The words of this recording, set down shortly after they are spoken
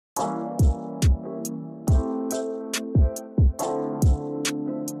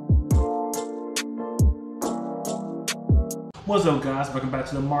What's up, guys? Welcome back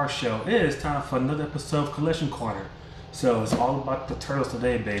to the Mark Show. It is time for another episode of Collection Corner. So it's all about the turtles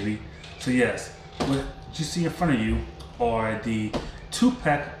today, baby. So yes, what you see in front of you are the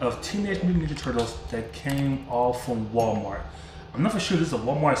 2-pack of Teenage Mutant Ninja Turtles that came all from Walmart. I'm not for sure this is a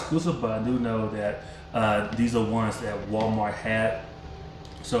Walmart exclusive, but I do know that these are ones that Walmart had.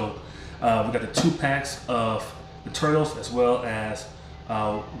 So we got the 2 packs of the Turtles as well as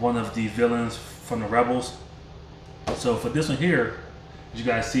one of the villains from the Rebels. So for this one here, as you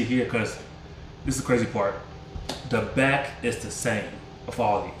guys see here, because this is the crazy part, the back is the same of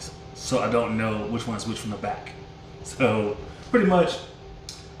all these. So I don't know which one's which from the back. So pretty much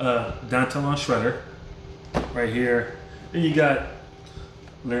Donatello and Shredder right here. Then you got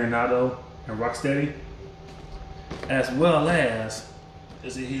Leonardo and Rocksteady, as well as,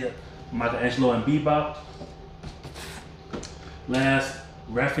 is it here, Michelangelo and Bebop. Last,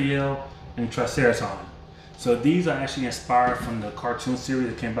 Raphael and Triceraton. So these are actually inspired from the cartoon series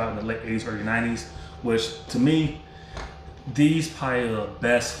that came out in the late 80s, early 90s, which to me, these probably are the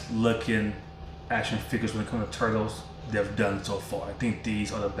best looking action figures when it comes to Turtles they've done so far. I think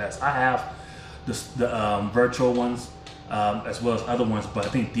these are the best. I have the virtual ones as well as other ones, but I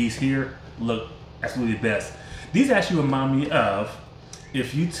think these here look absolutely best. These actually remind me of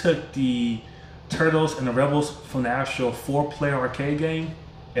if you took the Turtles and the Rebels from the actual 4-player arcade game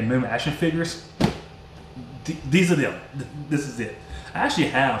and made them action figures. These are them. This is it. I actually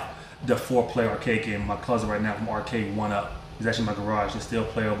have the 4-player arcade game in my closet right now from Arcade 1-Up. It's actually in my garage. It's still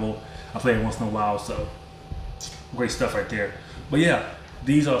playable. I play it once in a while, so great stuff right there. But yeah,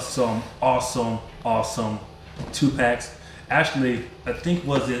 these are some awesome 2-packs. Actually, I think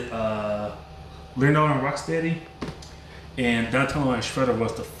was it Leonardo and Rocksteady and Donatello and Shredder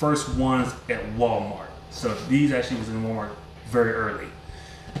was the first ones at Walmart. So these actually was in Walmart very early.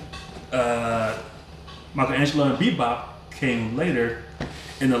 Michelangelo and Bebop came later,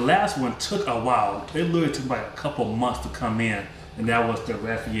 and the last one took a while. It literally took like a couple months to come in, and that was the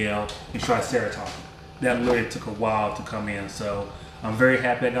Raphael and Triceraton. That literally took a while to come in, so I'm very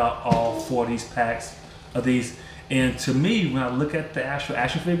happy I got all 4 of these packs of these. And to me, when I look at the actual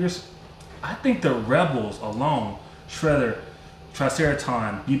action figures, I think the Rebels alone, Shredder,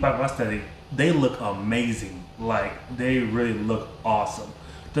 Triceraton, Bebop, Rocksteady, they look amazing. Like, they really look awesome.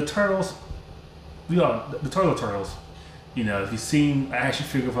 The Turtles, the Turtles, you know, if you've seen an action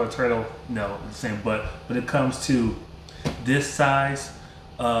figure for a turtle, no, it's the same. But when it comes to this size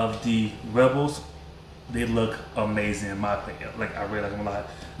of the Rebels, they look amazing in my opinion. Like, I really like them a lot.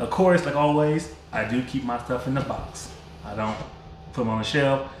 Of course, like always, I do keep my stuff in the box. I don't put them on the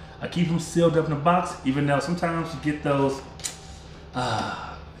shelf. I keep them sealed up in the box, even though sometimes you get those,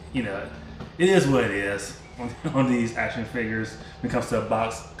 you know, it is what it is on these action figures when it comes to a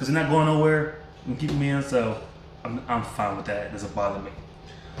box, because they're not going nowhere. And keep them in, so I'm fine with that. It doesn't bother me.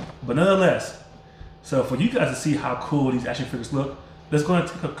 But nonetheless, so for you guys to see how cool these action figures look, let's go and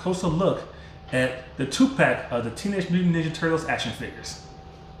take a closer look at the 2-pack of the Teenage Mutant Ninja Turtles action figures.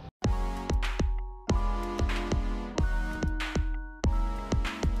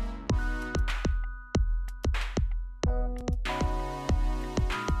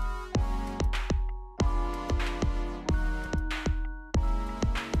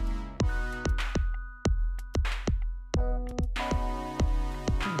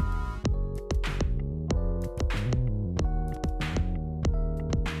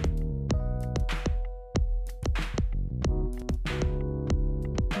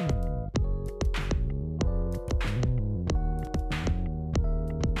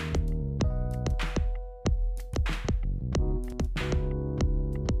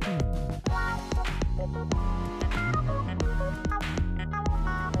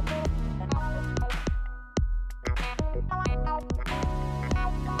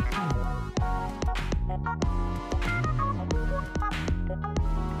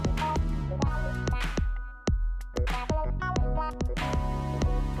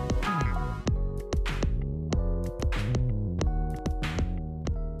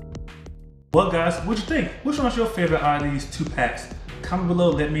 Well, guys, what'd you think? Which one's your favorite out of these 2 packs? Comment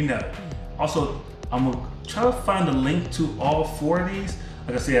below, let me know. Also, I'm gonna try to find a link to all 4 of these.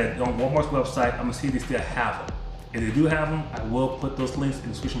 Like I said, on Walmart's website, I'm gonna see if they still have them. If they do have them, I will put those links in the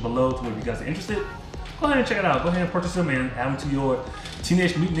description below to where if you guys are interested, go ahead and check it out. Go ahead and purchase them and add them to your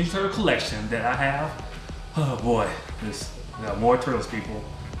Teenage Mutant Ninja Turtle collection that I have. Oh boy, we got more Turtles, people.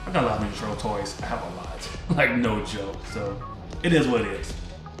 I got a lot of Ninja Turtle toys. I have a lot, like no joke. So it is what it is.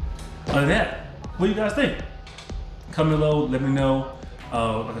 Other than that, what do you guys think? Comment below, let me know.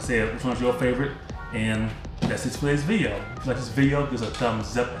 Like I said, which one's your favorite, and that's it for this video. If you like this video, give us a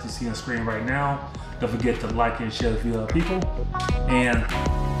thumbs up as you see on the screen right now. Don't forget to like and share the video with people. And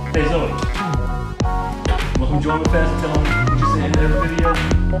hey Zoe, welcome join with us and tell them what you said in every video.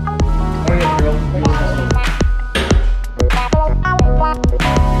 Oh yeah, girl.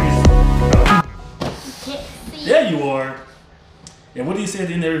 There you are. And what do you say at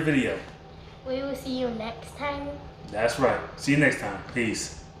the end of every video? We will see you next time. That's right. See you next time.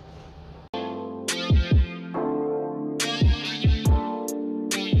 Peace.